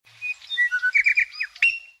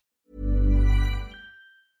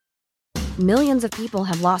Millions of people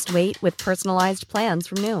have lost weight with personalized plans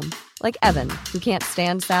from Noom. Like Evan, who can't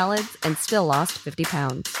stand salads and still lost 50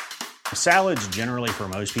 pounds. Salads generally for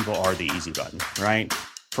most people are the easy button, right?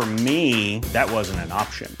 For me, that wasn't an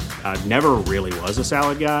option. I never really was a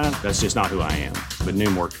salad guy. That's just not who I am. But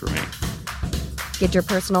Noom worked for me. Get your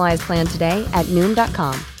personalized plan today at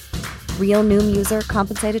Noom.com. Real Noom user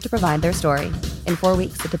compensated to provide their story. In 4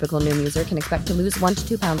 weeks, the typical Noom user can expect to lose 1 to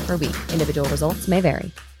 2 pounds per week. Individual results may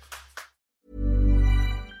vary.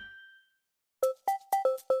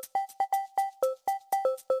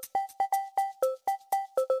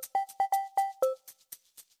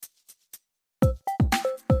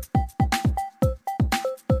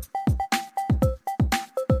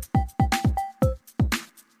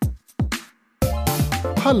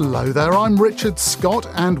 Hello there, I'm Richard Scott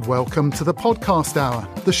and welcome to the Podcast Hour,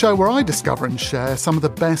 the show where I discover and share some of the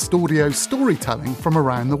best audio storytelling from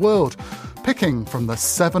around the world, picking from the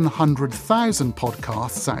 700,000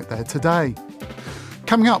 podcasts out there today.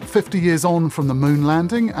 Coming up, 50 years on from the moon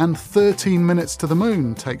landing, and 13 Minutes to the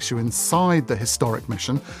Moon takes you inside the historic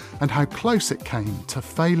mission and how close it came to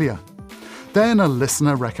failure. Then a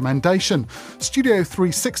listener recommendation. Studio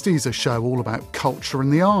 360 is a show all about culture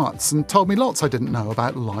and the arts and told me lots I didn't know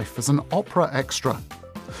about life as an opera extra.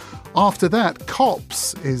 After that,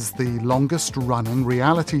 Cops is the longest running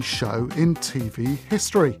reality show in TV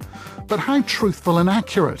history. But how truthful and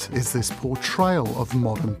accurate is this portrayal of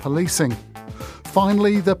modern policing?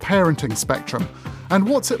 Finally, the parenting spectrum. And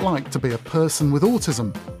what's it like to be a person with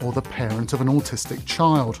autism or the parent of an autistic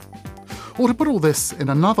child? Or to put all this in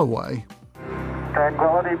another way,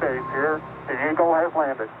 Tranquility Base here. The Eagle has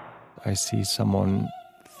landed. I see someone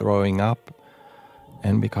throwing up,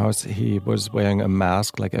 and because he was wearing a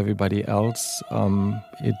mask like everybody else,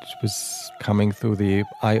 it was coming through the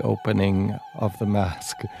eye opening of the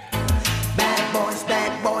mask.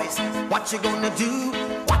 Bad boys, what you gonna do?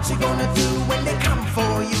 What you gonna do when they come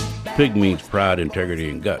for you? Pig means pride, integrity,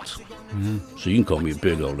 and guts. So you can call me a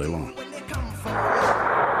pig all day long.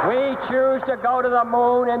 We choose to go to the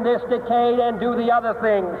moon in this decade and do the other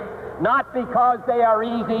things, not because they are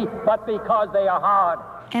easy, but because they are hard.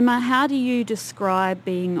 Emma, how do you describe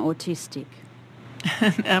being autistic?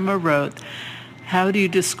 Emma wrote, how do you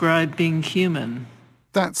describe being human?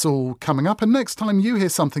 That's all coming up, and next time you hear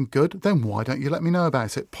something good, then why don't you let me know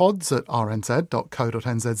about it?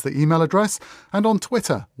 pods@rnz.co.nz is the email address, and on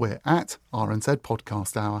Twitter, we're at RNZ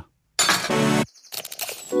Podcast Hour.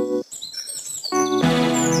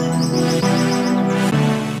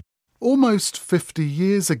 Almost 50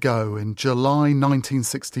 years ago, in July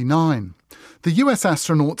 1969, the US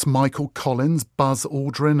astronauts Michael Collins, Buzz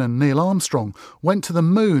Aldrin and Neil Armstrong went to the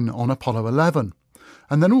moon on Apollo 11,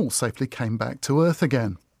 and then all safely came back to Earth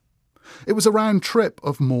again. It was a round trip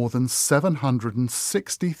of more than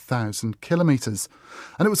 760,000 kilometres,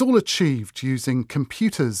 and it was all achieved using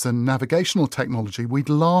computers and navigational technology we'd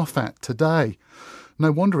laugh at today.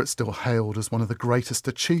 No wonder it's still hailed as one of the greatest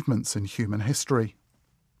achievements in human history.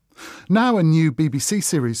 Now a new BBC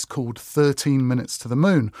series called 13 Minutes to the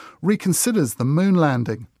Moon reconsiders the moon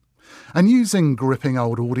landing. And using gripping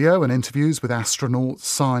old audio and interviews with astronauts,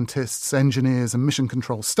 scientists, engineers and mission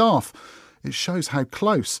control staff, it shows how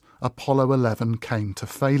close Apollo 11 came to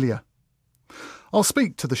failure. I'll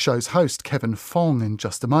speak to the show's host, Kevin Fong, in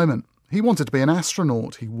just a moment. He wanted to be an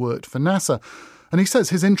astronaut, he worked for NASA, and he says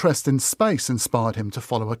his interest in space inspired him to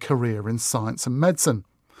follow a career in science and medicine.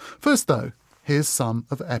 First, though, here's some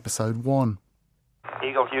of episode 1.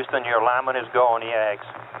 Eagle Houston, your alignment is go on the eggs.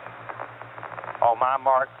 On my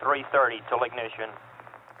mark, 3:30 till ignition.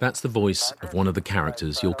 That's the voice of one of the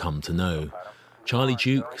characters you'll come to know. Charlie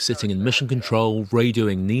Duke sitting in mission control,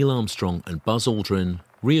 radioing Neil Armstrong and Buzz Aldrin,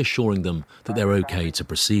 reassuring them that they're okay to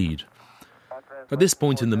proceed. At this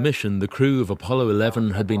point in the mission, the crew of Apollo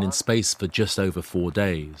 11 had been in space for just over 4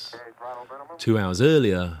 days. 2 hours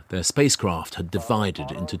earlier, their spacecraft had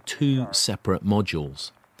divided into 2 separate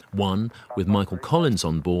modules. One, with Michael Collins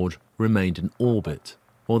on board, remained in orbit,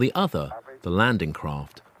 while the other, the landing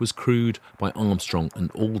craft, was crewed by Armstrong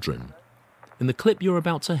and Aldrin. In the clip you're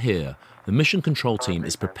about to hear, the mission control team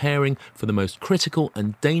is preparing for the most critical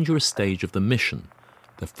and dangerous stage of the mission,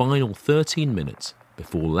 the final 13 minutes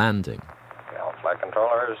before landing. Flight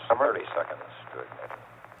controllers, 30 seconds to ignition.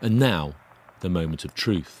 And now, the moment of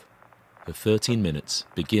truth. The 13 minutes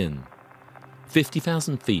begin.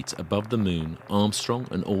 50,000 feet above the moon, Armstrong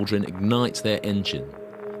and Aldrin ignite their engine.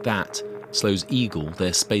 That slows Eagle,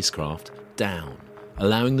 their spacecraft, down,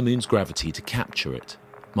 allowing the moon's gravity to capture it,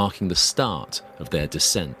 marking the start of their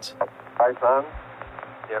descent. Hi, son.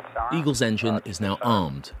 Yes, sir. Eagle's engine is now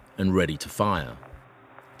armed and ready to fire.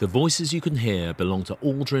 The voices you can hear belong to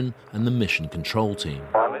Aldrin and the mission control team.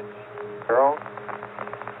 0,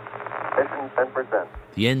 mission 10%.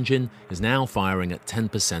 The engine is now firing at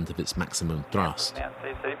 10% of its maximum thrust.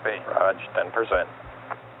 CCP, Rog, 10%.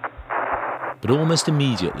 But almost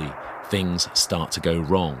immediately, things start to go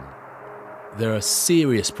wrong. There are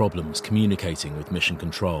serious problems communicating with mission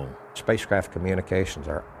control. Spacecraft communications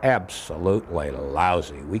are absolutely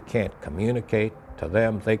lousy. We can't communicate to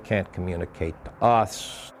them, they can't communicate to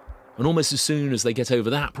us. And almost as soon as they get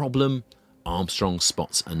over that problem, Armstrong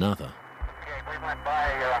spots another. Okay, we went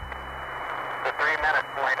by the 3-minute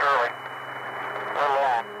point early. A little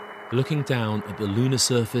long. Looking down at the lunar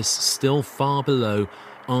surface, still far below,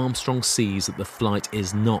 Armstrong sees that the flight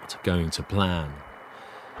is not going to plan.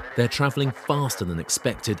 They're travelling faster than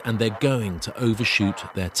expected, and they're going to overshoot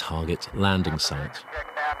their target landing site.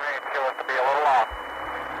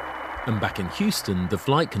 And back in Houston, the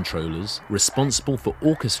flight controllers, responsible for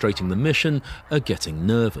orchestrating the mission, are getting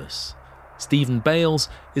nervous. Stephen Bales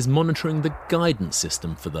is monitoring the guidance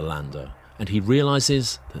system for the lander, and he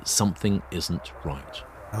realises that something isn't right.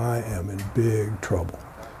 I am in big trouble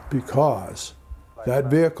because that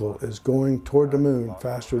vehicle is going toward the moon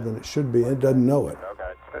faster than it should be and it doesn't know it.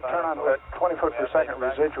 The turn on the 20 foot per second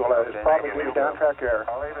residual is probably downtrack error.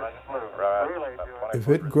 If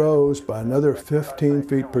it grows by another 15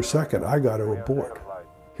 feet per second, I got to abort.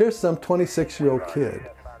 Here's some 26-year-old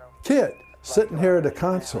kid sitting here at a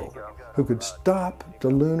console who could stop the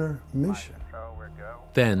lunar mission.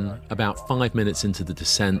 Then, about 5 minutes into the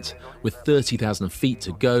descent, with 30,000 feet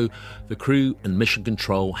to go, the crew and mission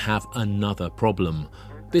control have another problem.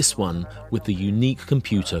 This one with the unique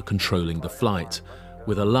computer controlling the flight,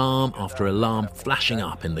 with alarm after alarm flashing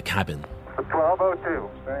up in the cabin. 1202,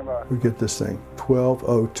 stand by. We get this thing,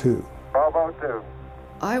 1202. 1202.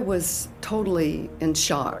 I was totally in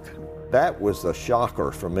shock. That was the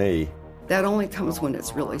shocker for me. That only comes when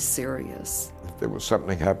it's really serious. There was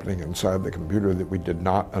something happening inside the computer that we did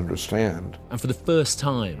not understand. And for the first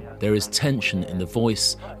time, there is tension in the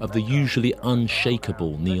voice of the usually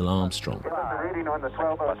unshakable Neil Armstrong. The reading on the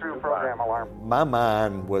 1202 program alarm. My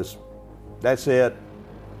mind was, that's it,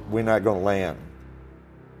 we're not going to land.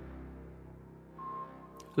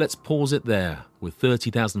 Let's pause it there, with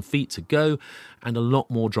 30,000 feet to go and a lot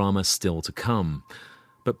more drama still to come.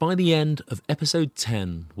 But by the end of episode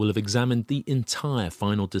 10, we'll have examined the entire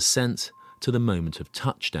final descent to the moment of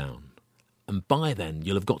touchdown. And by then,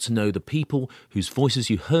 you'll have got to know the people whose voices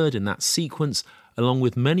you heard in that sequence, along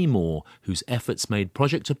with many more whose efforts made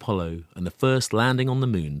Project Apollo and the first landing on the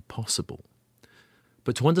moon possible.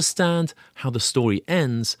 But to understand how the story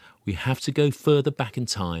ends, we have to go further back in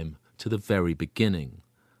time to the very beginning,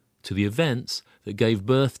 to the events that gave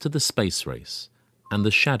birth to the space race and the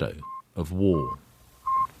shadow of war.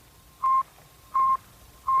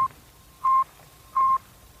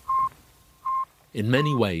 In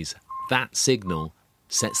many ways, that signal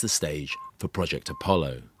sets the stage for Project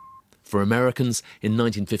Apollo. For Americans in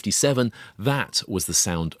 1957, that was the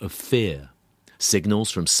sound of fear.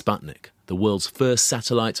 Signals from Sputnik, the world's first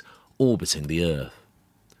satellite orbiting the Earth.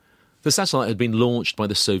 The satellite had been launched by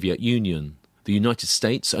the Soviet Union, the United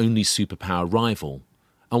States' only superpower rival,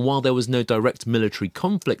 and while there was no direct military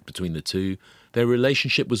conflict between the two, their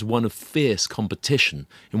relationship was one of fierce competition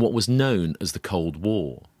in what was known as the Cold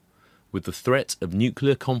War. With the threat of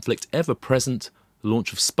nuclear conflict ever present, the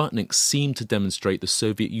launch of Sputnik seemed to demonstrate the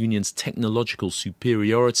Soviet Union's technological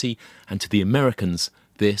superiority, and to the Americans,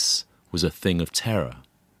 this was a thing of terror.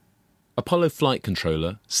 Apollo flight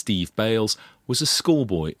controller Steve Bales was a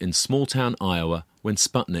schoolboy in small-town Iowa when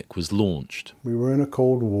Sputnik was launched. We were in a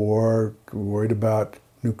Cold War, we were worried about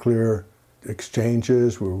nuclear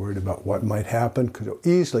exchanges, we were worried about what might happen,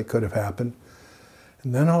 easily could have happened.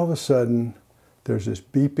 And then all of a sudden, there's this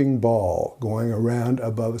beeping ball going around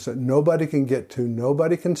above us that nobody can get to,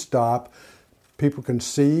 nobody can stop. People can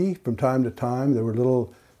see from time to time. There were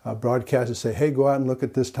little broadcasts that say, hey, go out and look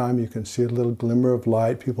at this time. You can see a little glimmer of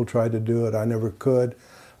light. People tried to do it. I never could,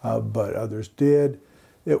 but others did.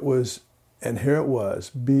 It was, and here it was,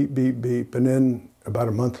 beep, beep, beep. And then about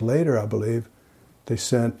a month later, I believe, they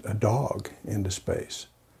sent a dog into space.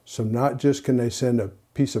 So not just can they send a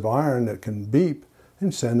piece of iron that can beep,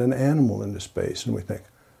 and send an animal into space. And we think,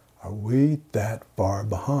 are we that far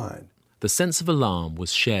behind? The sense of alarm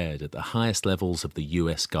was shared at the highest levels of the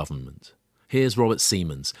US government. Here's Robert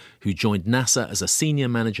Siemens, who joined NASA as a senior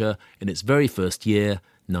manager in its very first year,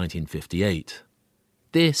 1958.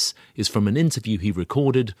 This is from an interview he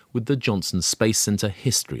recorded with the Johnson Space Center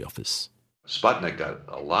History Office. Sputnik got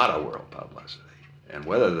a lot of world publicity, and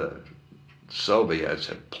whether the Soviets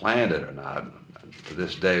had planned it or not, to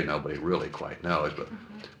this day, nobody really quite knows.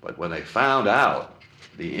 But when they found out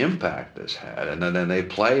the impact this had, and then they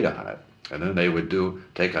played on it, and then they would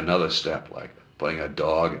take another step, like putting a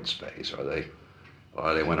dog in space, or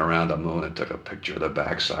they went around the moon and took a picture of the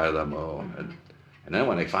backside of the moon. And then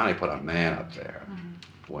when they finally put a man up there,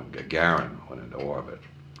 when Gagarin went into orbit,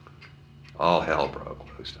 all hell broke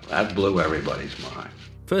loose. That blew everybody's mind.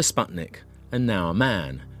 First Sputnik, and now a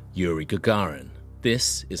man, Yuri Gagarin.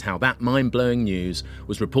 This is how that mind-blowing news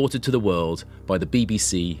was reported to the world by the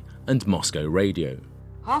BBC and Moscow Radio.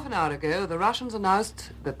 Half an hour ago, the Russians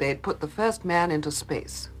announced that they'd put the first man into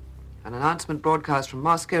space. An announcement broadcast from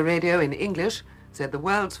Moscow Radio in English said the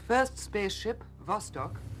world's first spaceship,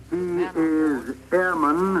 Vostok... He is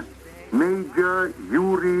Airman Major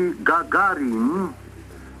Yuri Gagarin,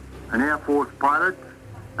 an Air Force pilot,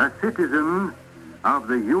 a citizen of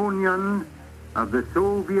the Union of the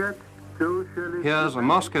Soviet Socialist... Here's a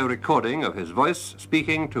Moscow recording of his voice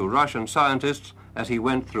speaking to Russian scientists as he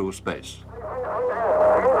went through space.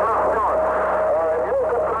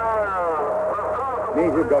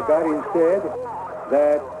 Major Gagarin said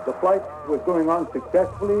that the flight was going on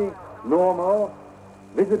successfully, normal,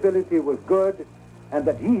 visibility was good, and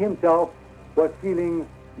that he himself was feeling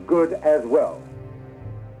good as well.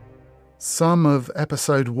 Some of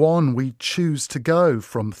episode 1, We Choose to Go,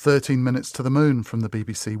 from 13 Minutes to the Moon from the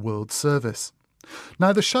BBC World Service.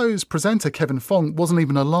 Now, the show's presenter, Kevin Fong, wasn't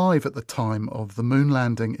even alive at the time of the moon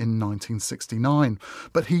landing in 1969,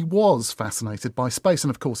 but he was fascinated by space, and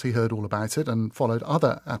of course he heard all about it and followed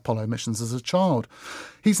other Apollo missions as a child.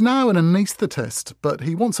 He's now an anaesthetist, but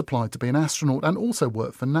he once applied to be an astronaut and also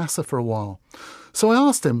worked for NASA for a while. So I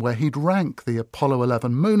asked him where he'd rank the Apollo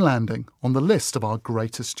 11 moon landing on the list of our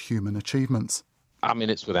greatest human achievements. I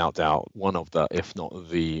mean, it's without doubt one of the, if not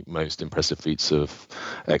the most impressive feats of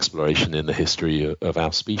exploration in the history of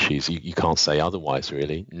our species. You can't say otherwise,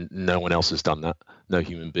 really. No one else has done that. No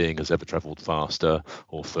human being has ever travelled faster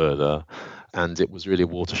or further. And it was really a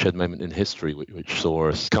watershed moment in history, which saw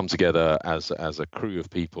us come together as a crew of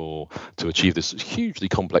people to achieve this hugely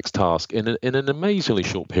complex task in an amazingly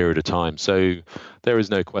short period of time. So there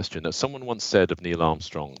is no question that someone once said of Neil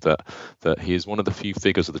Armstrong that he is one of the few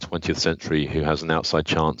figures of the 20th century who has an outside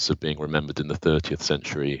chance of being remembered in the 30th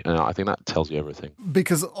century. And I think that tells you everything.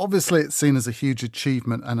 Because obviously it's seen as a huge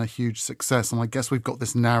achievement and a huge success. And I guess we've got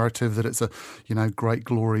this narrative that it's a, great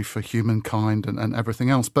glory for humankind and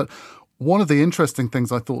everything else. But one of the interesting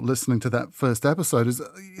things I thought listening to that first episode is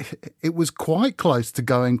it was quite close to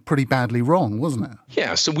going pretty badly wrong, wasn't it?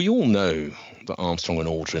 Yeah, so we all know that Armstrong and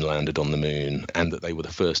Aldrin landed on the moon and that they were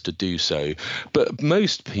the first to do so. But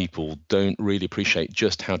most people don't really appreciate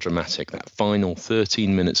just how dramatic that final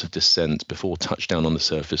 13 minutes of descent before touchdown on the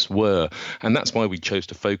surface were. And that's why we chose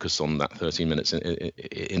to focus on that 13 minutes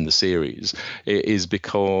in the series, is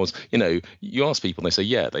because, you ask people, they say,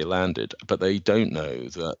 yeah, they landed, but they don't know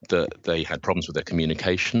that they had problems with their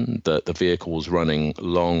communication, that the vehicle was running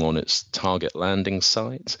long on its target landing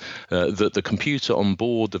site, that the computer on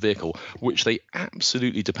board the vehicle, which they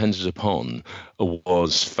absolutely depended upon,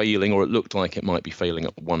 was failing, or it looked like it might be failing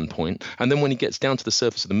at one point. And then when he gets down to the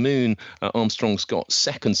surface of the moon, Armstrong's got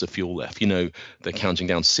seconds of fuel left. They're counting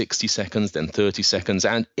down 60 seconds, then 30 seconds.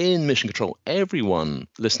 And in Mission Control, everyone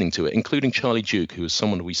listening to it, including Charlie Duke, who was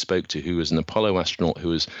someone we spoke to, who was an Apollo astronaut who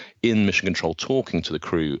was in Mission Control talking to the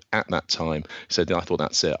crew at that time, said, I thought,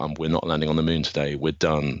 that's it. We're not landing on the moon today. We're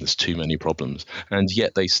done. There's too many problems. And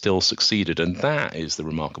yet they still succeeded. And that is the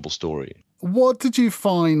remarkable story. What did you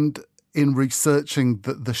find in researching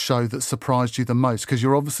the show that surprised you the most? Because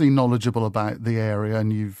you're obviously knowledgeable about the area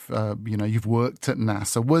and you've worked at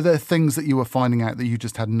NASA. Were there things that you were finding out that you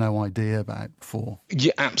just had no idea about before?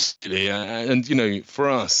 Yeah, absolutely. And for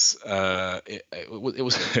us,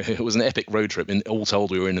 it was an epic road trip. And all told,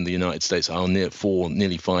 we were in the United States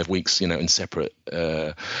nearly 5 weeks, in separate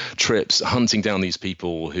trips, hunting down these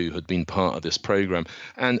people who had been part of this program.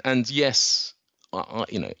 And yes,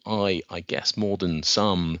 I guess more than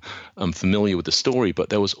some, I'm familiar with the story, but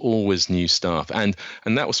there was always new stuff. And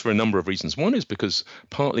that was for a number of reasons. One is because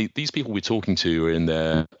partly these people we're talking to are in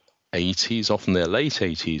their 80s, often their late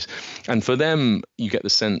 80s. And for them, you get the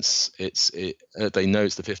sense they know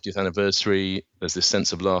it's the 50th anniversary. There's this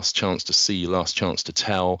sense of last chance to see, last chance to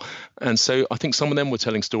tell. And so I think some of them were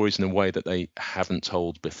telling stories in a way that they haven't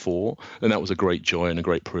told before. And that was a great joy and a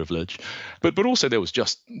great privilege. But also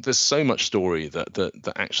there's so much story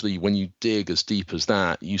that actually when you dig as deep as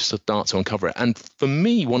that, you start to uncover it. And for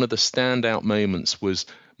me, one of the standout moments was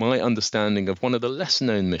my understanding of one of the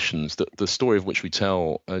lesser-known missions, that the story of which we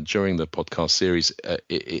tell during the podcast series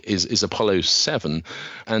is Apollo 7.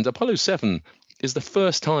 And Apollo 7 is the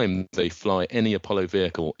first time they fly any Apollo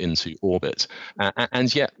vehicle into orbit.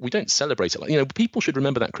 And yet we don't celebrate it. Like, people should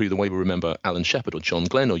remember that crew the way we remember Alan Shepard or John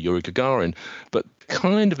Glenn or Yuri Gagarin, but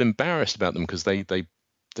kind of embarrassed about them because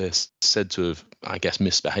they're said to have, I guess,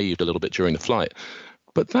 misbehaved a little bit during the flight.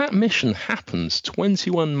 But that mission happens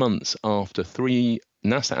 21 months after 3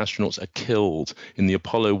 NASA astronauts are killed in the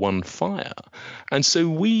Apollo 1 fire. And so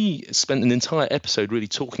we spent an entire episode really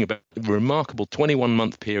talking about the remarkable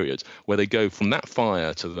 21-month period where they go from that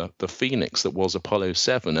fire to the Phoenix that was Apollo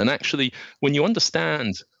 7. And actually, when you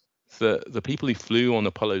understand that the people who flew on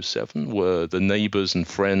Apollo 7 were the neighbors and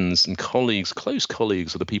friends and colleagues, close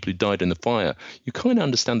colleagues of the people who died in the fire, you kind of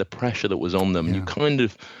understand the pressure that was on them. Yeah. You kind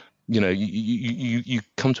of... you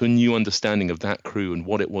come to a new understanding of that crew and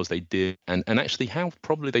what it was they did, and actually how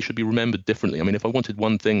probably they should be remembered differently. I mean, if I wanted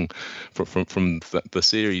one thing from the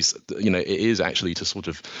series, it is actually to sort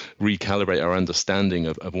of recalibrate our understanding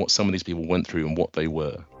of what some of these people went through and what they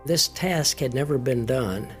were. This task had never been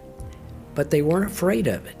done, but they weren't afraid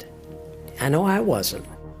of it. I know I wasn't.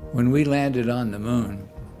 When we landed on the moon,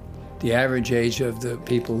 the average age of the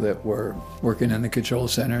people that were working in the control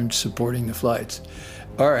center and supporting the flights,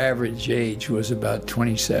 our average age was about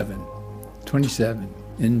 27,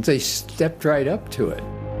 and they stepped right up to it.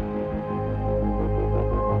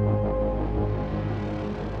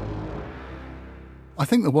 I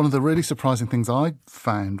think that one of the really surprising things I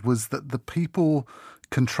found was that the people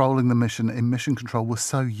controlling the mission in Mission Control were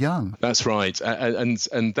so young. That's right.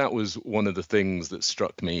 And that was one of the things that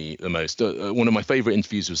struck me the most. One of my favorite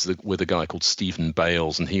interviews was with a guy called Stephen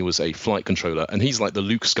Bales, and he was a flight controller, and he's like the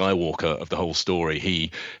Luke Skywalker of the whole story.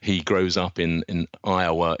 He grows up in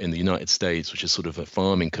Iowa in the United States, which is sort of a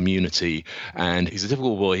farming community, and he's a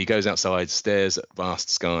typical boy. He goes outside, stares at vast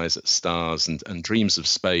skies, at stars, and dreams of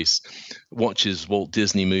space, watches Walt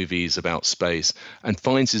Disney movies about space, and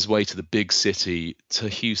finds his way to the big city, to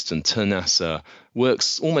Houston, to NASA,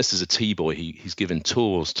 works almost as a T-boy. He's given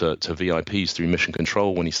tours to VIPs through Mission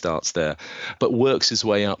Control when he starts there, but works his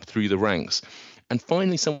way up through the ranks. And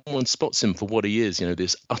finally, someone spots him for what he is,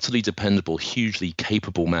 this utterly dependable, hugely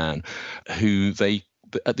capable man who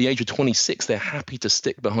at the age of 26, they're happy to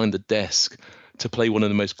stick behind the desk to play one of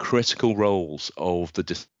the most critical roles of the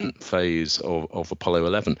descent phase of Apollo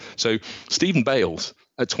 11. So Stephen Bales,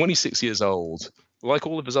 at 26 years old, like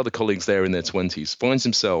all of his other colleagues there in their 20s, finds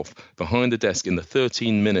himself behind the desk in the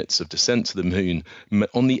 13 minutes of descent to the moon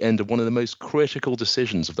on the end of one of the most critical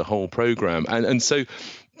decisions of the whole program. And so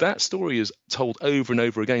that story is told over and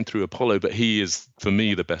over again through Apollo, but he is, for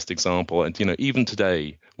me, the best example. And, even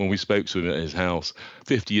today, when we spoke to him at his house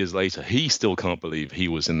 50 years later, he still can't believe he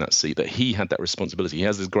was in that seat, that he had that responsibility. He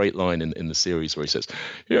has this great line in the series where he says,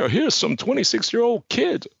 here's some 26-year-old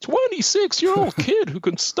kid who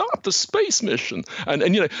can start the space mission. And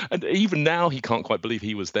even now he can't quite believe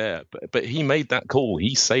he was there, but he made that call.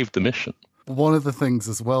 He saved the mission. One of the things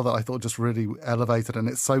as well that I thought just really elevated, and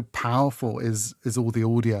it's so powerful, is all the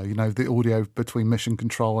audio, the audio between Mission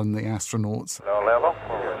Control and the astronauts. Low level,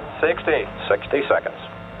 60 seconds.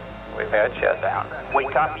 We've had shutdown. We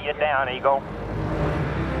copy you down, Eagle.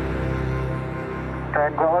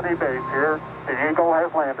 Tranquility Base here. The Eagle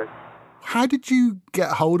has landed. How did you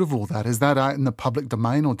get hold of all that? Is that out in the public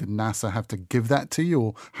domain, or did NASA have to give that to you?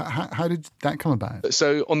 Or how did that come about?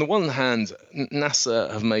 So on the one hand,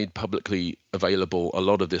 NASA have made publicly available a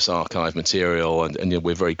lot of this archive material, and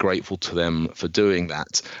we're very grateful to them for doing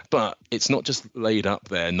that. But it's not just laid up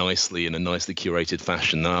there nicely in a nicely curated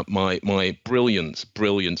fashion. My brilliant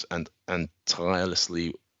and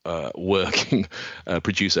tirelessly working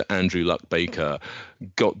producer Andrew Luck Baker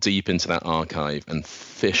got deep into that archive and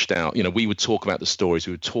fished out. We would talk about the stories,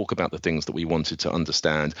 we would talk about the things that we wanted to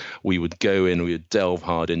understand. We would go in, we would delve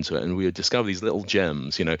hard into it, and we would discover these little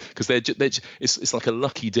gems. Because it's like a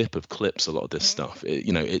lucky dip of clips. A lot of this stuff,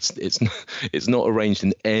 it's not arranged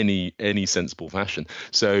in any sensible fashion.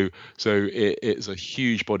 So it's a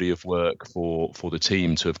huge body of work for the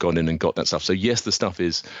team to have gone in and got that stuff. So yes, the stuff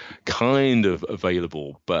is kind of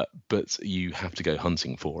available, but you have to go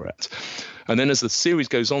hunting for it. And then as the series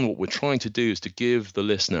goes on, what we're trying to do is to give the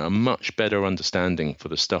listener a much better understanding for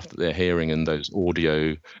the stuff that they're hearing in those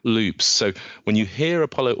audio loops. So when you hear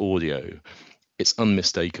Apollo audio, it's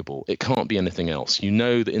unmistakable. It can't be anything else. The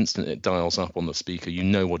instant it dials up on the speaker, you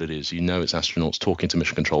know what it is. It's astronauts talking to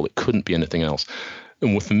Mission Control. It couldn't be anything else.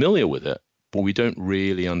 And we're familiar with it, but we don't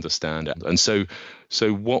really understand it. And so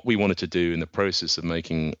So what we wanted to do in the process of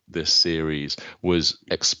making this series was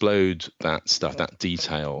explode that stuff, that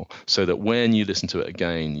detail, so that when you listen to it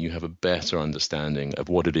again, you have a better understanding of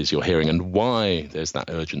what it is you're hearing and why there's that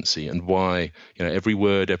urgency and why, every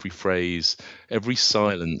word, every phrase, every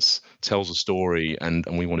silence tells a story, and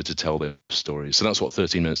we wanted to tell their stories. So that's what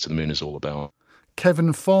 13 Minutes to the Moon is all about.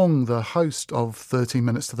 Kevin Fong, the host of 13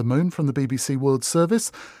 Minutes to the Moon from the BBC World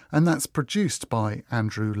Service, and that's produced by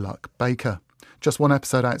Andrew Luck Baker. Just one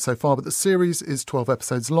episode out so far, but the series is 12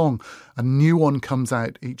 episodes long. A new one comes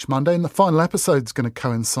out each Monday, and the final episode's going to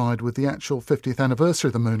coincide with the actual 50th anniversary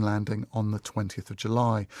of the moon landing on the 20th of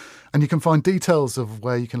July. And you can find details of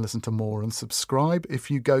where you can listen to more and subscribe if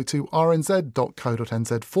you go to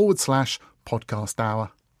rnz.co.nz/podcast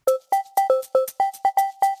hour.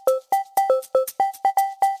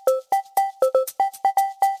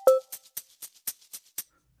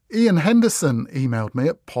 Ian Henderson emailed me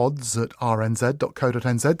at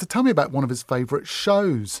pods@rnz.co.nz to tell me about one of his favourite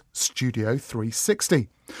shows, Studio 360.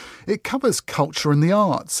 It covers culture and the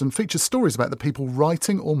arts and features stories about the people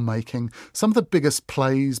writing or making some of the biggest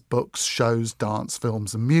plays, books, shows, dance,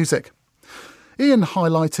 films and music. Ian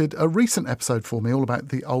highlighted a recent episode for me all about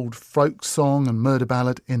the old folk song and murder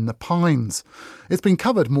ballad In the Pines. It's been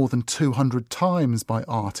covered more than 200 times by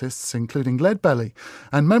artists, including Leadbelly,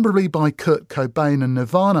 and memorably by Kurt Cobain and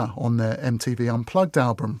Nirvana on their MTV Unplugged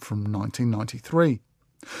album from 1993.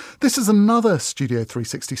 This is another Studio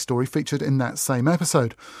 360 story featured in that same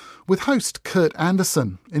episode, with host Kurt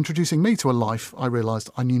Anderson introducing me to a life I realised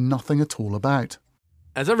I knew nothing at all about.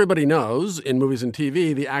 As everybody knows, in movies and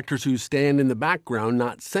TV, the actors who stand in the background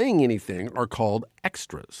not saying anything are called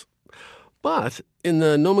extras. But in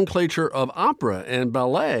the nomenclature of opera and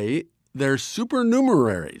ballet, they're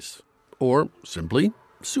supernumeraries, or simply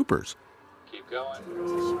supers. Keep going, keep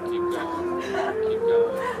going, keep going, keep going.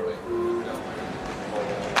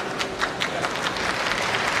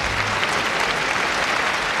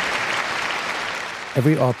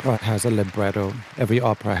 Every opera has a libretto, every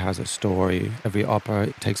opera has a story, every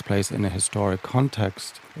opera takes place in a historic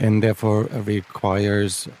context and therefore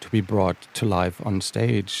requires to be brought to life on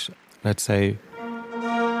stage. Let's say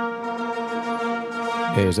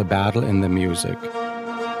there's a battle in the music.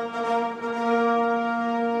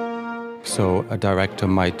 So a director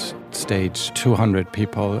might stage 200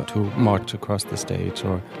 people to march across the stage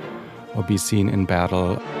or be seen in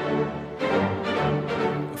battle.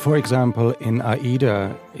 For example, in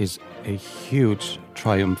Aida is a huge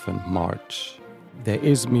triumphant march. There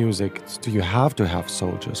is music, so you have to have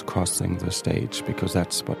soldiers crossing the stage because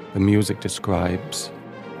that's what the music describes.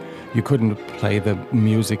 You couldn't play the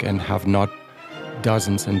music and have not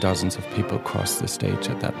dozens and dozens of people cross the stage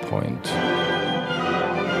at that point.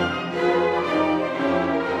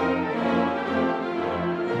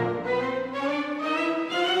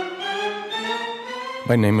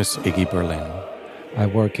 My name is Iggy Berlin. I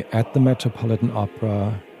work at the Metropolitan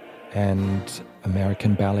Opera and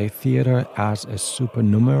American Ballet Theatre as a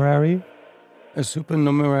supernumerary. A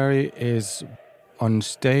supernumerary is on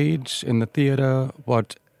stage in the theatre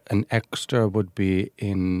what an extra would be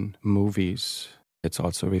in movies. It's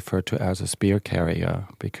also referred to as a spear carrier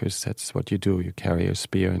because that's what you do. You carry a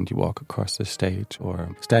spear and you walk across the stage,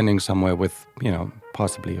 or standing somewhere with,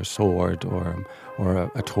 possibly a sword or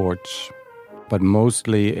a torch. But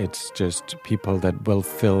mostly it's just people that will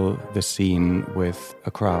fill the scene with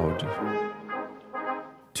a crowd.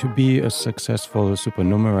 To be a successful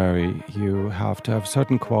supernumerary, you have to have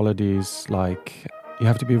certain qualities, like you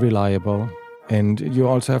have to be reliable, and you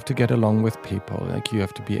also have to get along with people. Like you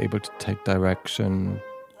have to be able to take direction.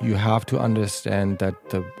 You have to understand that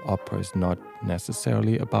the opera is not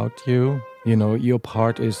necessarily about you. Your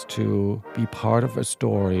part is to be part of a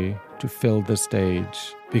story, to fill the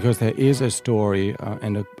stage, because there is a story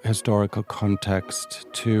and a historical context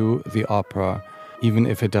to the opera. Even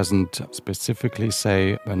if it doesn't specifically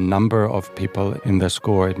say a number of people in the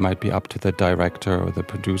score, it might be up to the director or the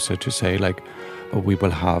producer to say, we will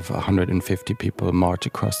have 150 people march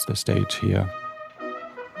across the stage here.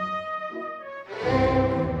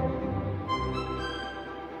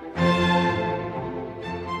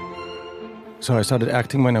 So I started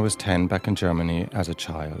acting when I was 10 back in Germany as a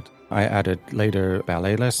child. I added later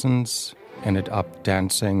ballet lessons, ended up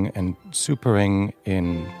dancing and supering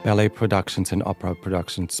in ballet productions and opera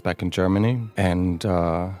productions back in Germany, and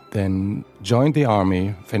then joined the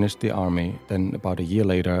army, finished the army. Then about a year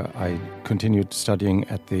later, I continued studying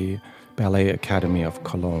at the Ballet Academy of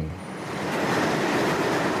Cologne.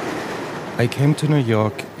 I came to New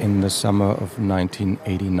York in the summer of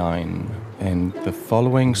 1989, and the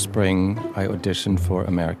following spring I auditioned for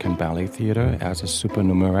American Ballet Theatre as a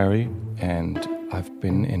supernumerary, and I've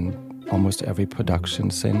been in almost every production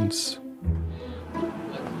since.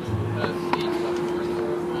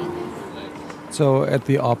 So at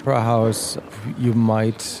the Opera House, you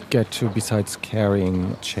might get to, besides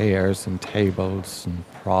carrying chairs and tables and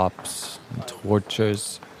props and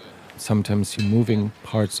torches, sometimes you're moving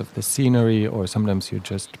parts of the scenery, or sometimes you're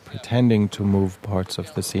just pretending to move parts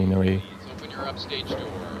of the scenery. Open your upstage door,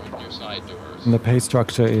 open your side doors. And the pay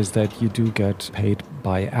structure is that you do get paid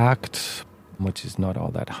by act, which is not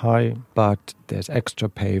all that high, but there's extra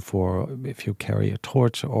pay for if you carry a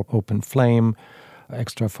torch or open flame,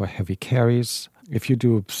 extra for heavy carries. If you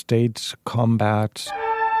do stage combat,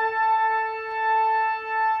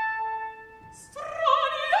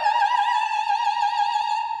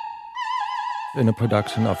 in a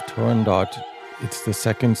production of Turandot, it's the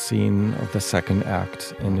second scene of the second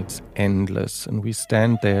act, and it's endless. And we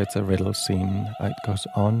stand there, it's a riddle scene. It goes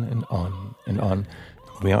on and on and on.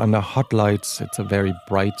 We are under hot lights. It's a very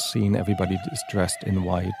bright scene. Everybody is dressed in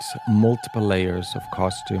white. Multiple layers of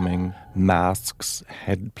costuming, masks,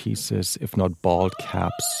 headpieces, if not bald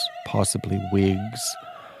caps, possibly wigs.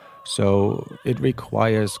 So it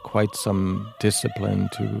requires quite some discipline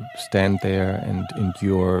to stand there and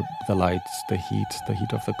endure the lights, the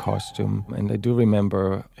heat of the costume. And I do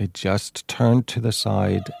remember I just turned to the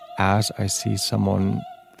side as I see someone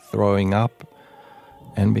throwing up.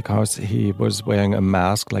 And because he was wearing a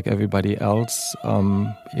mask like everybody else,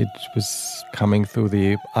 it was coming through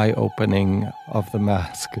the eye opening of the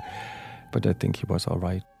mask. But I think he was all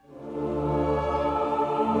right.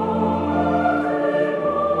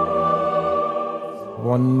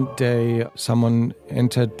 One day, someone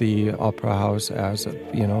entered the Opera House as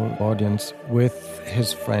audience with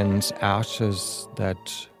his friend's ashes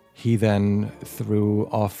that he then threw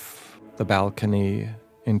off the balcony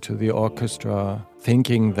into the orchestra,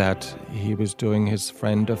 thinking that he was doing his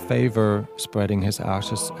friend a favor, spreading his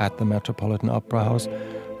ashes at the Metropolitan Opera House,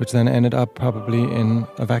 which then ended up probably in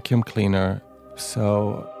a vacuum cleaner.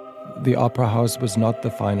 So the Opera House was not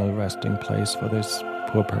the final resting place for this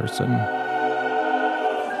poor person.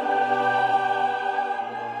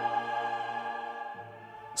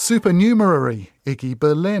 Supernumerary, Iggy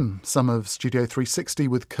Berlin, some of Studio 360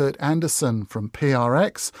 with Kurt Anderson from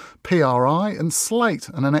PRX, PRI and Slate,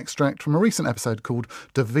 and an extract from a recent episode called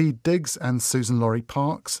David Diggs and Susan Laurie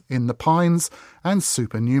Parks, In the Pines and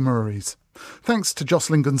Supernumeraries. Thanks to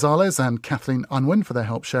Jocelyn Gonzalez and Kathleen Unwin for their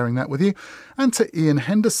help sharing that with you, and to Ian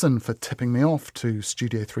Henderson for tipping me off to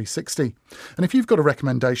Studio 360. And if you've got a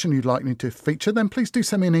recommendation you'd like me to feature, then please do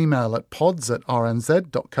send me an email at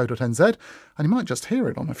pods@rnz.co.nz, and you might just hear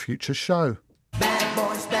it on a future show. Bad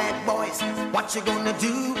boys, what you gonna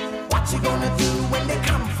do? What you gonna do when they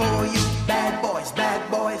come for you? Bad boys,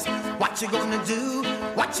 what you gonna do?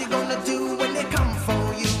 What you gonna do when they come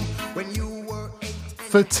for you? When you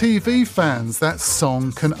For TV fans, that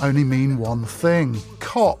song can only mean one thing: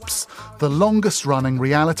 Cops, the longest-running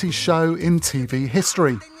reality show in TV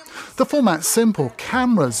history. The format's simple.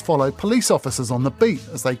 Cameras follow police officers on the beat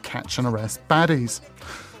as they catch and arrest baddies.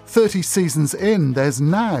 30 seasons in, there's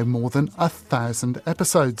now more than 1,000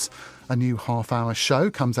 episodes. A new half-hour show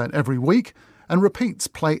comes out every week, and repeats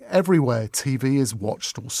play everywhere TV is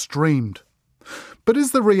watched or streamed. But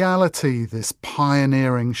is the reality this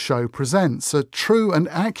pioneering show presents a true and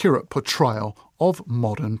accurate portrayal of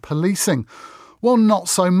modern policing? Well, not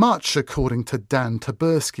so much, according to Dan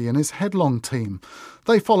Taberski and his Headlong team.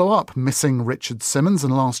 They follow up missing Richard Simmons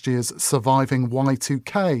and last year's Surviving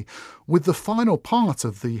Y2K with the final part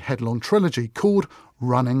of the Headlong trilogy called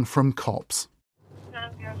Running from Cops.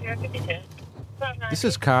 This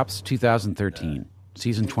is Cops 2013,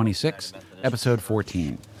 Season 26, Episode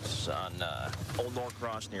 14.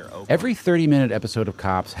 Every 30-minute episode of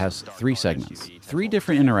Cops has 3 segments, 3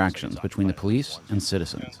 different interactions between the police and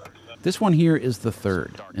citizens. This one here is the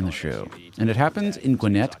third in the show, and it happens in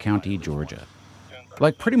Gwinnett County, Georgia.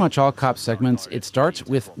 Like pretty much all Cop segments, it starts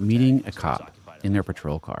with meeting a cop in their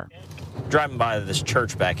patrol car. Driving by this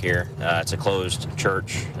church back here, it's a closed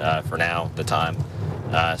church for now, the time.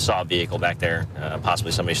 Saw a vehicle back there,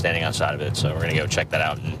 possibly somebody standing outside of it, so we're going to go check that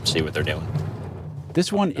out and see what they're doing. This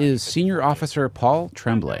one is Senior Officer Paul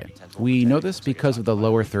Tremblay. We know this because of the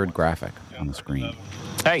lower third graphic on the screen.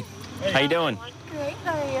 Hey, how you doing? Great,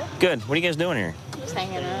 how are you? Good. What are you guys doing here? Just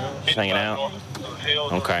hanging out. Just hanging out?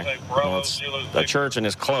 Okay. Well, it's the church and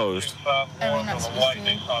it's closed. Are we not supposed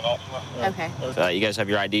to? Okay. You guys have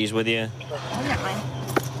your IDs with you? I got mine.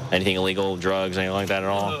 Anything illegal, drugs, anything like that at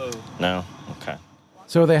all? No? Okay.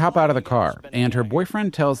 So they hop out of the car, and her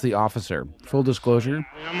boyfriend tells the officer, full disclosure,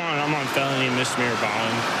 I'm on felony misdemeanor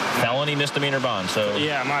bond. Felony misdemeanor bond, so...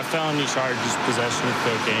 Yeah, my felony charge is possession of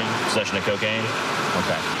cocaine. Possession of cocaine?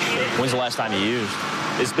 Okay. When's the last time you used?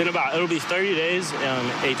 It'll be 30 days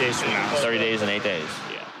and 8 days from now. 30 days and 8 days.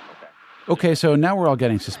 Okay, so now we're all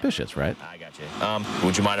getting suspicious, right? I got you.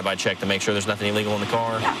 Would you mind if I check to make sure there's nothing illegal in the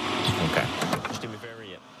car? Okay. Just do me a favor,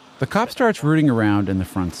 yeah. The cop starts rooting around in the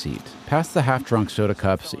front seat, past the half-drunk soda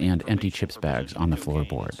cups and empty chips bags on the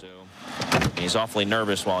floorboard. He's awfully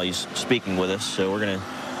nervous while he's speaking with us, so we're going to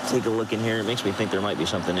take a look in here. It makes me think there might be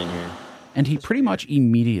something in here. And he pretty much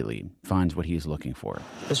immediately finds what he's looking for.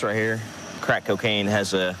 This right here, crack cocaine,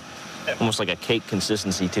 has almost like a cake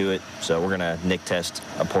consistency to it, so we're going to nick test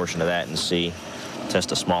a portion of that and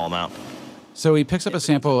test a small amount. So he picks up a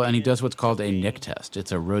sample and he does what's called a nick test.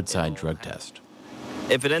 It's a roadside drug test.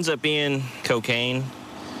 If it ends up being cocaine,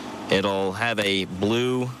 it'll have a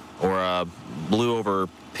blue or a blue over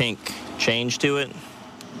pink change to it.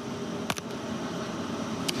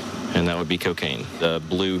 And that would be cocaine. The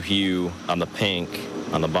blue hue on the pink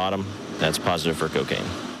on the bottom, that's positive for cocaine.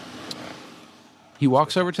 He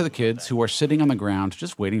walks over to the kids who are sitting on the ground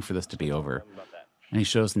just waiting for this to be over, and he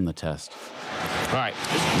shows them the test. All right,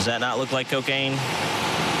 does that not look like cocaine?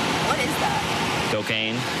 What is that?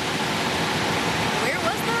 Cocaine. Where was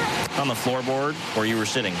that? On the floorboard where you were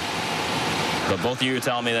sitting. But both of you are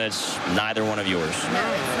telling me that it's neither one of yours.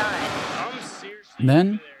 No, it's not. And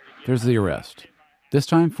then there's the arrest, this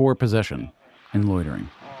time for possession and loitering.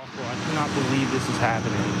 I cannot believe this is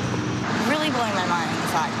happening. Really blowing my mind the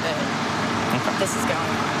fact that this is going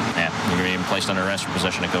on. Yeah, you're going to be placed under arrest for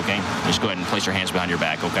possession of cocaine. Just go ahead and place your hands behind your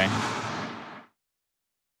back, okay?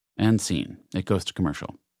 And scene. It goes to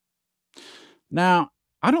commercial. Now,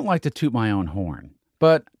 I don't like to toot my own horn,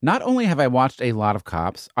 but not only have I watched a lot of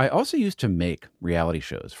cops, I also used to make reality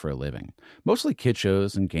shows for a living. Mostly kid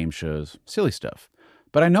shows and game shows, silly stuff.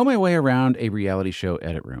 But I know my way around a reality show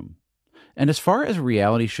edit room. And as far as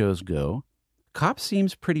reality shows go, Cops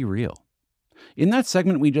seems pretty real. In that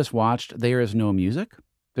segment we just watched, there is no music,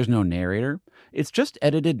 there's no narrator. It's just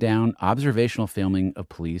edited down observational filming of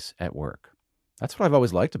police at work. That's what I've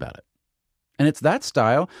always liked about it. And it's that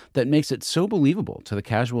style that makes it so believable to the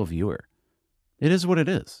casual viewer. It is what it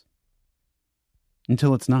is.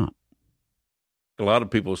 Until it's not. A lot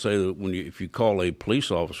of people say that if you call a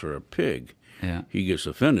police officer a pig, he gets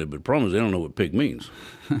offended. But the problem is they don't know what pig means.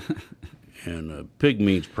 And pig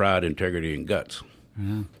means pride, integrity, and guts.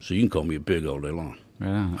 Yeah. So you can call me a pig all day long. Right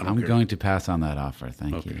on. I'm going to pass on that offer.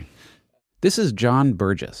 Thank you. This is John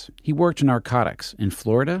Burgess. He worked in narcotics in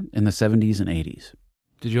Florida in the 70s and 80s.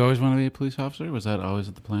 Did you always want to be a police officer? Was that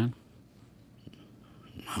always the plan?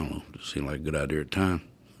 I don't know. It seemed like a good idea at the time.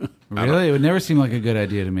 Really? It would never seem like a good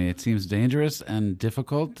idea to me. It seems dangerous and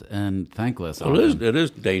difficult and thankless. Well, it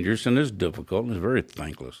is dangerous and it's difficult and it's very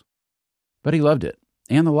thankless. But he loved it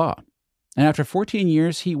and the law. And after 14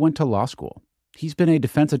 years, he went to law school. He's been a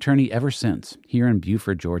defense attorney ever since, here in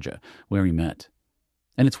Beaufort, Georgia, where we met.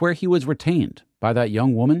 And it's where he was retained by that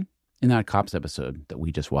young woman in that Cops episode that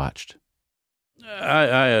we just watched.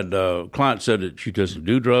 I had a client said that she doesn't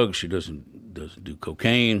do drugs, she doesn't do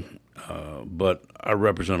cocaine, but I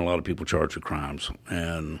represent a lot of people charged with crimes.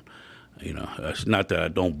 And, it's not that I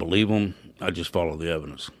don't believe them, I just follow the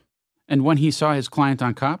evidence. And when he saw his client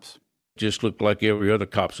on Cops? Just looked like every other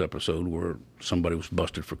Cops episode where somebody was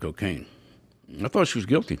busted for cocaine. I thought she was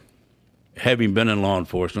guilty. Having been in law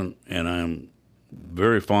enforcement, and I'm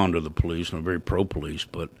very fond of the police, and I'm very pro-police,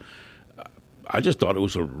 but I just thought it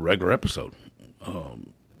was a regular episode.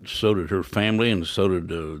 So did her family, and so did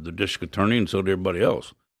the district attorney, and so did everybody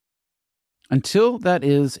else. Until that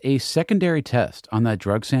is a secondary test on that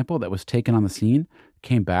drug sample that was taken on the scene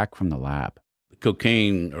came back from the lab.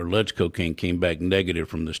 Cocaine, or alleged cocaine, came back negative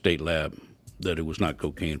from the state lab, that it was not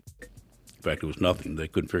cocaine. In fact, it was nothing. They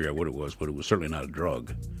couldn't figure out what it was, but it was certainly not a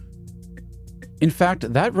drug. In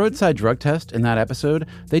fact, that roadside drug test in that episode,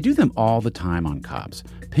 they do them all the time on Cops.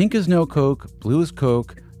 Pink is no coke, blue is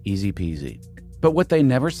coke, easy peasy. But what they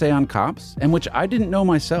never say on Cops, and which I didn't know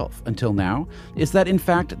myself until now, is that in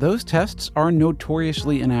fact those tests are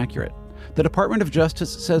notoriously inaccurate. The Department of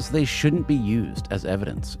Justice says they shouldn't be used as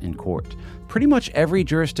evidence in court. Pretty much every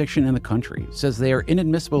jurisdiction in the country says they are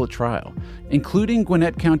inadmissible at trial, including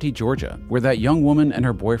Gwinnett County, Georgia, where that young woman and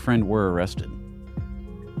her boyfriend were arrested.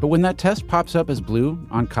 But when that test pops up as blue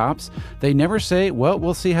on Cops, they never say, well,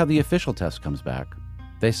 we'll see how the official test comes back.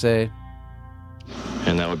 They say,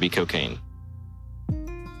 and that would be cocaine.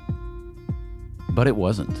 But it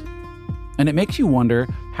wasn't. And it makes you wonder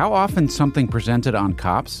how often something presented on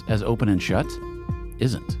Cops as open and shut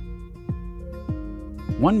isn't.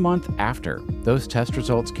 1 month after those test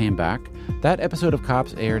results came back, that episode of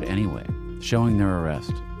Cops aired anyway, showing their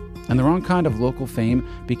arrest. And the wrong kind of local fame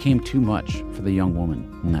became too much for the young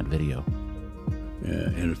woman in that video.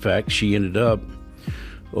 In fact, she ended up,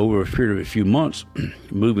 over a period of a few months,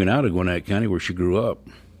 moving out of Gwinnett County, where she grew up,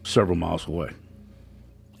 several miles away.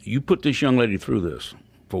 You put this young lady through this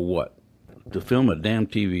for what? To film a damn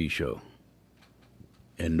TV show.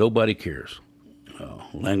 And nobody cares.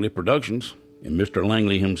 Langley Productions and Mr.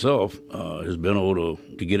 Langley himself has been able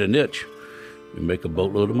to get a niche and make a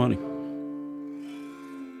boatload of money.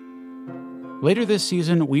 Later this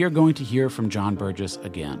season, we are going to hear from John Burgess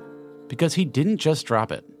again, because he didn't just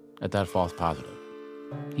drop it at that false positive.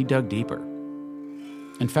 He dug deeper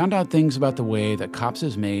and found out things about the way that Cops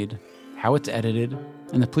is made, how it's edited,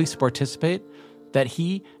 and the police participate that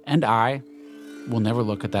he and I will never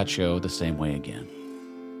look at that show the same way again.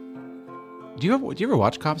 Do you ever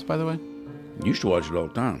watch Cops, by the way? I used to watch it all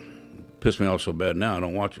the time. It pissed me off so bad now I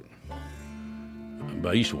don't watch it. But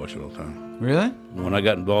I used to watch it all the time. Really? When I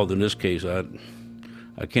got involved in this case, I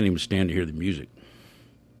can't even stand to hear the music.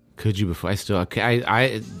 Could you before?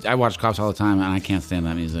 I watch Cops all the time, and I can't stand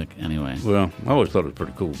that music anyway. Well, I always thought it was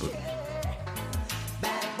pretty cool, but...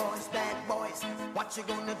 Bad boys, what you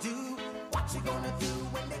gonna do? What you gonna do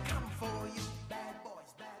when they come for you? Bad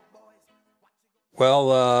boys, bad boys.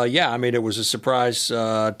 Well, yeah, I mean, it was a surprise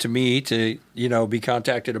to me to, be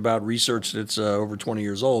contacted about research that's over 20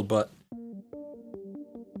 years old, but...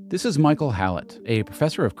 This is Michael Hallett, a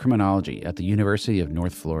professor of criminology at the University of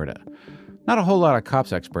North Florida. Not a whole lot of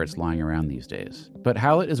Cops experts lying around these days, but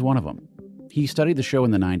Hallett is one of them. He studied the show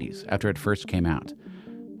in the 90s after it first came out.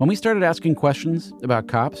 When we started asking questions about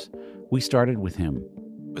Cops, we started with him.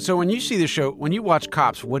 So when you see the show, when you watch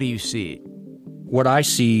Cops, what do you see? What I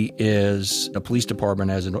see is a police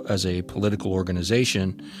department as a political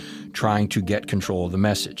organization trying to get control of the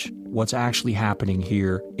message. What's actually happening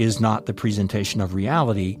here is not the presentation of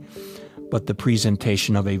reality, but the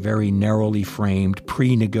presentation of a very narrowly framed,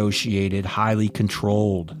 pre-negotiated, highly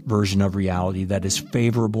controlled version of reality that is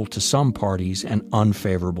favorable to some parties and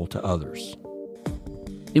unfavorable to others.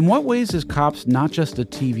 In what ways is Cops not just a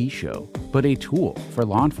TV show, but a tool for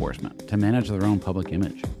law enforcement to manage their own public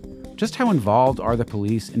image? Just how involved are the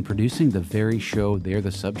police in producing the very show they're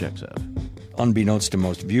the subjects of? Unbeknownst to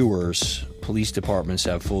most viewers, police departments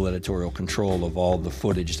have full editorial control of all the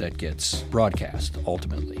footage that gets broadcast,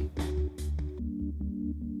 ultimately.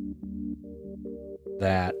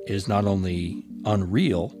 That is not only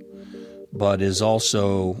unreal, but is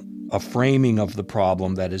also a framing of the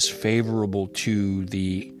problem that is favorable to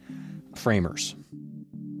the framers.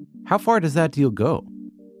 How far does that deal go?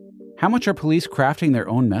 How much are police crafting their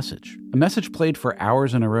own message? A message played for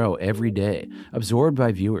hours in a row every day, absorbed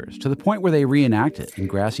by viewers, to the point where they reenact it in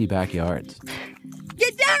grassy backyards.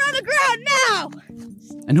 Get down on the ground now!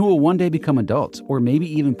 And who will one day become adults, or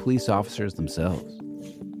maybe even police officers themselves.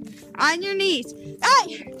 On your knees.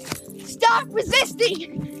 Hey! Stop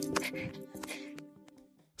resisting!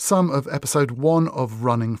 Some of episode 1 of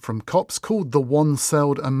Running from Cops, called The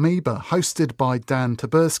One-Celled Amoeba, hosted by Dan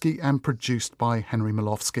Taberski and produced by Henry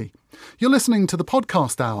Malofsky. You're listening to the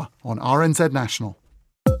Podcast Hour on RNZ National.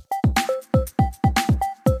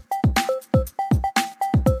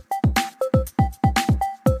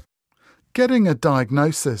 Getting a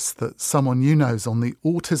diagnosis that someone you know is on the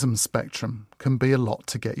autism spectrum can be a lot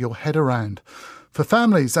to get your head around, for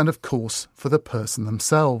families and, of course, for the person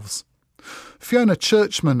themselves. Fiona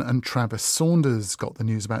Churchman and Travis Saunders got the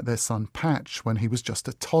news about their son Patch when he was just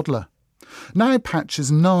a toddler. Now Patch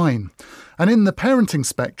is 9, and in the parenting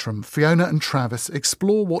spectrum, Fiona and Travis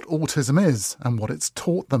explore what autism is and what it's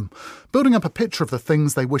taught them, building up a picture of the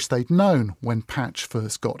things they wish they'd known when Patch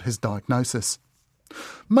first got his diagnosis.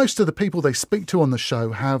 Most of the people they speak to on the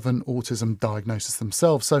show have an autism diagnosis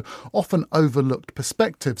themselves, so often overlooked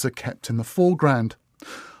perspectives are kept in the foreground.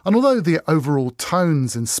 And although the overall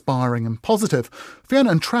tone's inspiring and positive, Fiona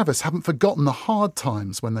and Travis haven't forgotten the hard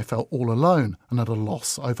times when they felt all alone and at a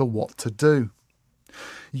loss over what to do.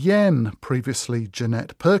 Yen, previously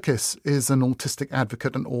Jeanette Purkis, is an autistic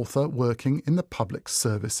advocate and author working in the public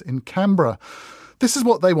service in Canberra. This is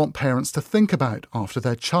what they want parents to think about after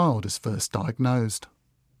their child is first diagnosed.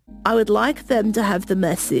 I would like them to have the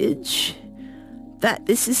message that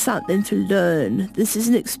this is something to learn, this is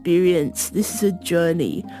an experience, this is a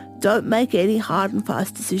journey. Don't make any hard and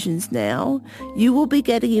fast decisions now. You will be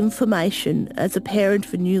getting information as a parent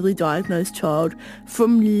of a newly diagnosed child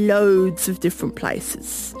from loads of different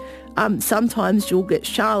places. Sometimes you'll get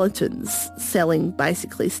charlatans selling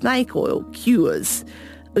basically snake oil cures.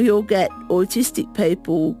 You'll get autistic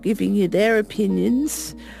people giving you their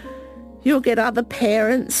opinions. You'll get other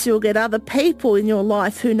parents, you'll get other people in your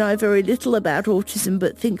life who know very little about autism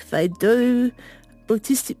but think they do.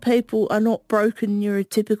 Autistic people are not broken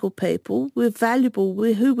neurotypical people. We're valuable,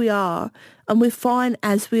 we're who we are, and we're fine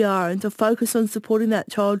as we are, and to focus on supporting that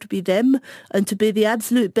child to be them and to be the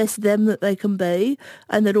absolute best them that they can be,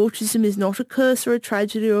 and that autism is not a curse or a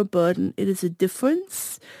tragedy or a burden. It is a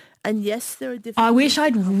difference. And yes, there are differences. I wish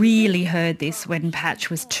I'd really heard this when Patch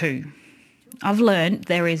was 2. I've learned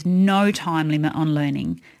there is no time limit on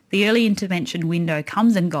learning. The early intervention window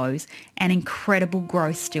comes and goes, and incredible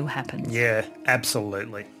growth still happens. Yeah,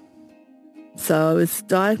 absolutely. So I was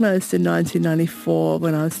diagnosed in 1994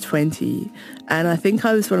 when I was 20, and I think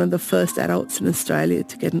I was one of the first adults in Australia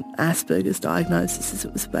to get an Asperger's diagnosis, as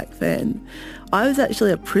it was back then. I was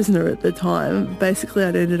actually a prisoner at the time. Basically,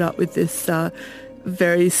 I'd ended up with this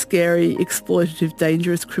very scary, exploitative,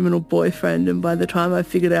 dangerous criminal boyfriend, and by the time I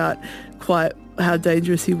figured out quite how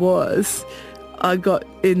dangerous he was, I got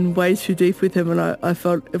in way too deep with him, and I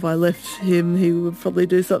felt if I left him, he would probably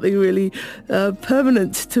do something really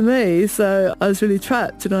permanent to me. So I was really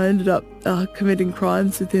trapped, and I ended up committing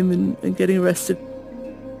crimes with him and getting arrested.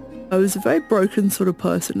 I was a very broken sort of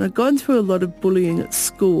person. I'd gone through a lot of bullying at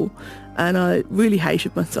school, and I really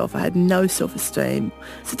hated myself. I had no self-esteem.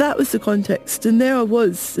 So that was the context. And there I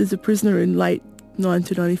was as a prisoner in late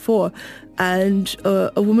 1994, and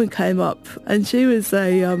a woman came up, and she was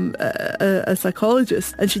a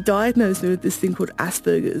psychologist, and she diagnosed me with this thing called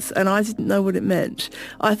Asperger's, and I didn't know what it meant.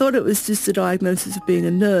 I thought it was just a diagnosis of being a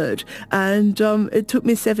nerd, and it took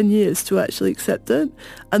me 7 years to actually accept it,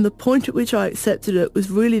 and the point at which I accepted it was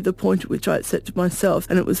really the point at which I accepted myself,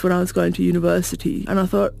 and it was when I was going to university, and I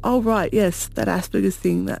thought, oh right, yes, that Asperger's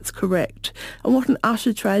thing, that's correct. And what an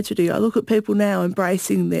utter tragedy. I look at people now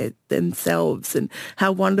embracing themselves and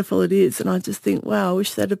how wonderful it is, and I just think, wow, I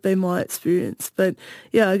wish that had been my experience. But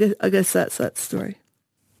yeah, I guess that's that story.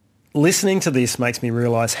 Listening to this makes me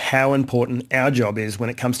realise how important our job is when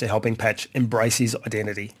it comes to helping Patch embrace his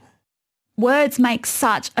identity. Words make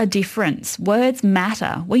such a difference. Words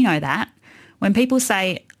matter. We know that. When people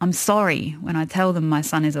say, I'm sorry, when I tell them my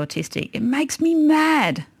son is autistic, it makes me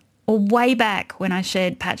mad. Or way back when I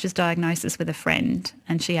shared Patch's diagnosis with a friend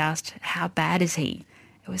and she asked, how bad is he?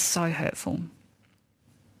 It was so hurtful.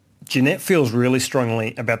 Jeanette feels really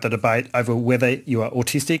strongly about the debate over whether you are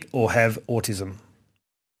autistic or have autism.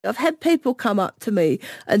 I've had people come up to me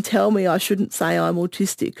and tell me I shouldn't say I'm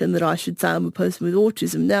autistic and that I should say I'm a person with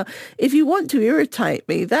autism. Now, if you want to irritate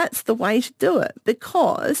me, that's the way to do it,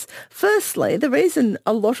 because firstly, the reason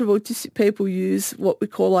a lot of autistic people use what we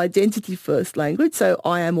call identity first language, so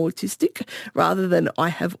I am autistic rather than I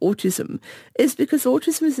have autism, is because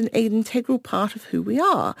autism is an integral part of who we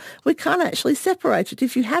are. We can't actually separate it.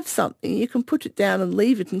 If you have something, you can put it down and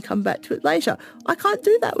leave it and come back to it later. I can't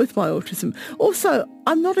do that with my autism. Also,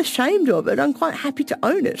 I'm not ashamed of it. I'm quite happy to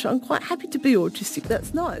own it. I'm quite happy to be autistic.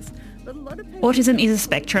 That's nice. But a lot of people... Autism is a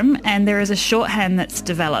spectrum, and there is a shorthand that's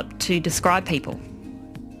developed to describe people.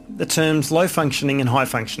 The terms low functioning and high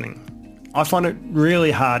functioning. I find it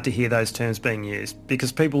really hard to hear those terms being used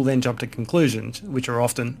because people then jump to conclusions which are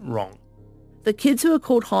often wrong. The kids who are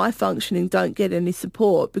called high functioning don't get any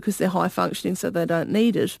support because they're high functioning, so they don't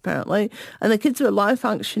need it, apparently. And the kids who are low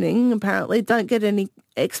functioning, apparently, don't get any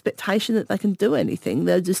expectation that they can do anything.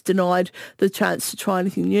 They're just denied the chance to try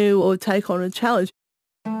anything new or take on a challenge.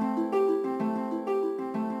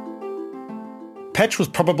 Patch was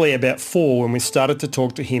probably about 4 when we started to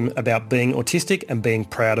talk to him about being autistic and being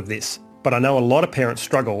proud of this. But I know a lot of parents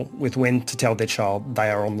struggle with when to tell their child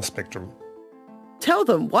they are on the spectrum. Tell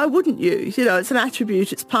them, why wouldn't you? You know, it's an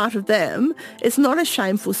attribute, it's part of them. It's not a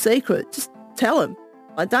shameful secret. Just tell them.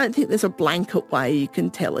 I don't think there's a blanket way you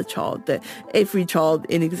can tell a child that every child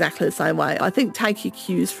in exactly the same way. I think take your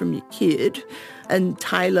cues from your kid and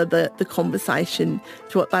tailor the conversation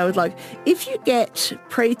to what they would like. If you get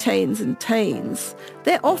preteens and teens,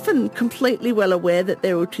 they're often completely well aware that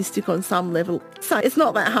they're autistic on some level. So it's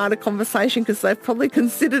not that hard a conversation because they've probably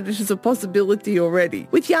considered it as a possibility already.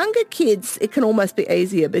 With younger kids, it can almost be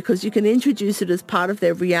easier because you can introduce it as part of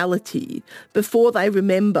their reality before they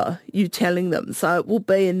remember you telling them. So it will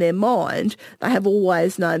be in their mind. They have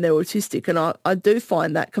always known they're autistic, and I do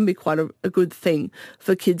find that can be quite a good thing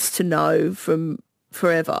for kids to know from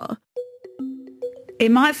forever. It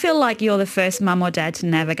might feel like you're the first mum or dad to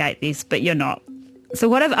navigate this, but you're not. So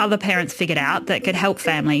what have other parents figured out that could help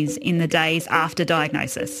families in the days after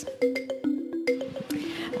diagnosis?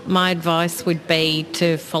 My advice would be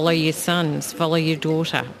to follow your sons, follow your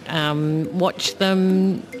daughter, watch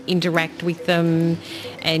them, interact with them,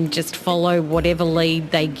 and just follow whatever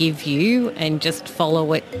lead they give you and just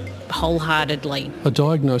follow it wholeheartedly. A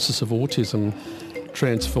diagnosis of autism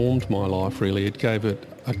transformed my life, really. It gave it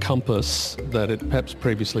a compass that it perhaps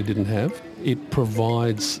previously didn't have. It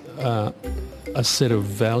provides a set of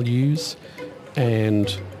values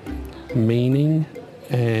and meaning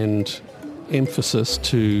and emphasis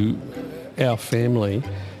to our family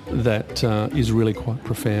that is really quite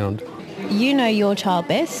profound. You know your child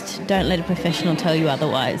best. Don't let a professional tell you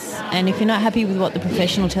otherwise. And if you're not happy with what the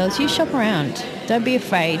professional tells you, shop around. Don't be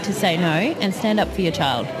afraid to say no and stand up for your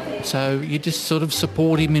child. So you just sort of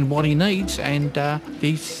support him in what he needs, and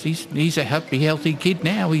he's a happy, healthy kid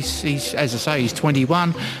now. He's as I say, he's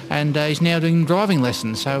 21, and he's now doing driving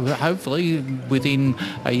lessons. So hopefully within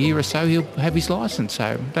a year or so he'll have his licence.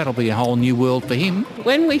 So that'll be a whole new world for him.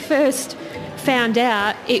 When we first found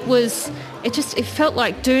out, it felt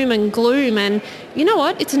like doom and gloom, and you know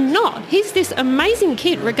what? It's not. He's this amazing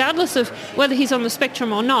kid, regardless of whether he's on the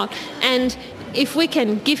spectrum or not, and if we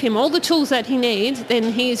can give him all the tools that he needs,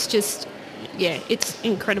 then he's just, it's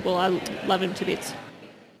incredible. I love him to bits.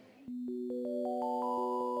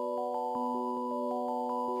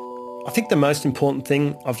 I think the most important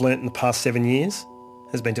thing I've learnt in the past 7 years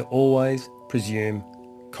has been to always presume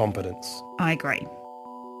competence. I agree.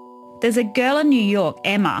 There's a girl in New York,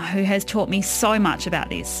 Emma, who has taught me so much about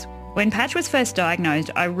this. When Patch was first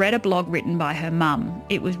diagnosed, I read a blog written by her mum.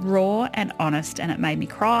 It was raw and honest, and it made me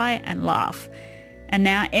cry and laugh. And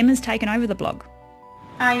now Emma's taken over the blog.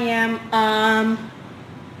 I'm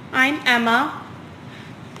Emma.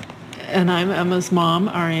 And I'm Emma's mom,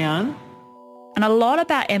 Ariane. And a lot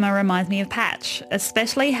about Emma reminds me of Patch,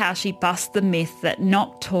 especially how she busts the myth that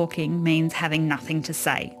not talking means having nothing to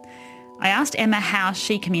say. I asked Emma how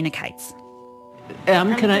she communicates.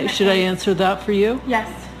 Should I answer that for you?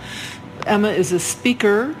 Yes. Emma is a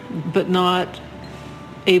speaker, but not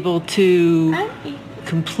able to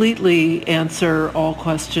completely answer all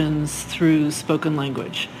questions through spoken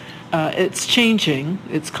language. It's changing.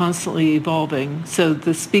 It's constantly evolving. So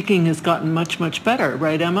the speaking has gotten much, much better,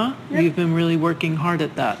 right, Emma? Yep. You've been really working hard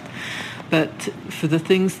at that. But for the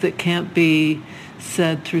things that can't be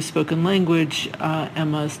said through spoken language,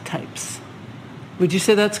 Emma types. Would you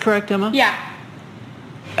say that's correct, Emma? Yeah.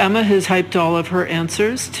 Emma has typed all of her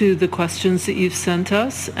answers to the questions that you've sent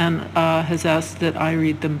us and has asked that I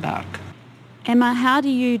read them back. Emma, how do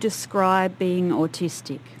you describe being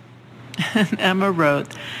autistic? And Emma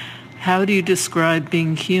wrote, how do you describe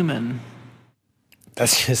being human?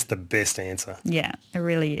 That's just the best answer. Yeah, it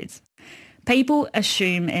really is. People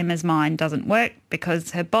assume Emma's mind doesn't work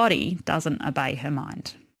because her body doesn't obey her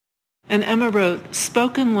mind. And Emma wrote,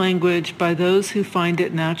 spoken language by those who find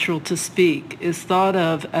it natural to speak is thought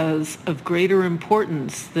of as of greater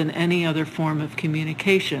importance than any other form of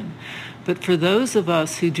communication. But for those of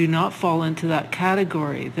us who do not fall into that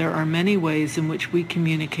category, there are many ways in which we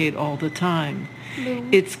communicate all the time.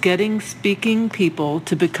 It's getting speaking people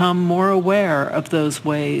to become more aware of those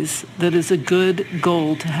ways that is a good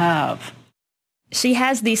goal to have. She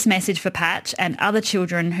has this message for Patch and other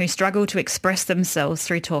children who struggle to express themselves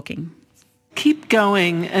through talking. Keep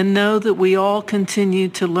going and know that we all continue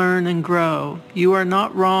to learn and grow. You are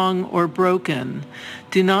not wrong or broken.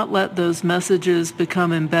 Do not let those messages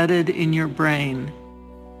become embedded in your brain.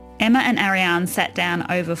 Emma and Ariane sat down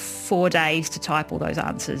over 4 days to type all those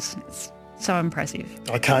answers. It's so impressive.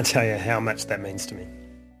 I can't tell you how much that means to me.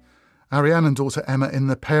 Ariane and daughter Emma in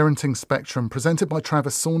The Parenting Spectrum, presented by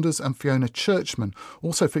Travis Saunders and Fiona Churchman,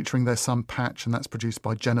 also featuring their son Patch, and that's produced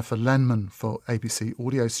by Jennifer Lenman for ABC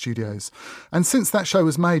Audio Studios. And since that show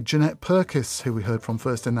was made, Jeanette Purkis, who we heard from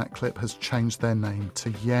first in that clip, has changed their name to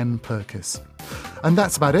Yen Purkis. And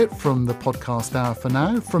that's about it from the Podcast Hour for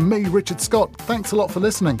now. From me, Richard Scott, thanks a lot for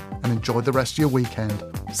listening and enjoy the rest of your weekend.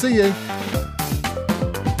 See you.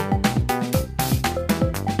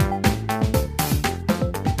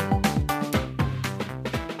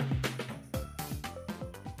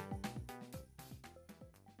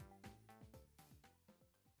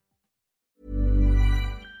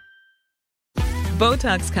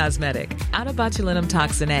 Botox Cosmetic, out of botulinum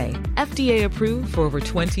toxin A, FDA approved for over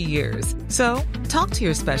 20 years. So, talk to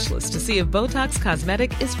your specialist to see if Botox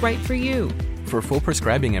Cosmetic is right for you. For full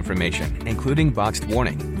prescribing information, including boxed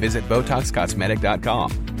warning, visit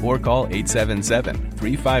BotoxCosmetic.com or call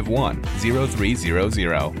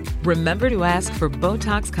 877-351-0300. Remember to ask for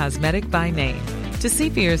Botox Cosmetic by name. To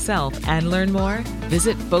see for yourself and learn more,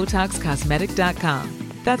 visit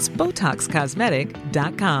BotoxCosmetic.com. That's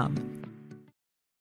BotoxCosmetic.com.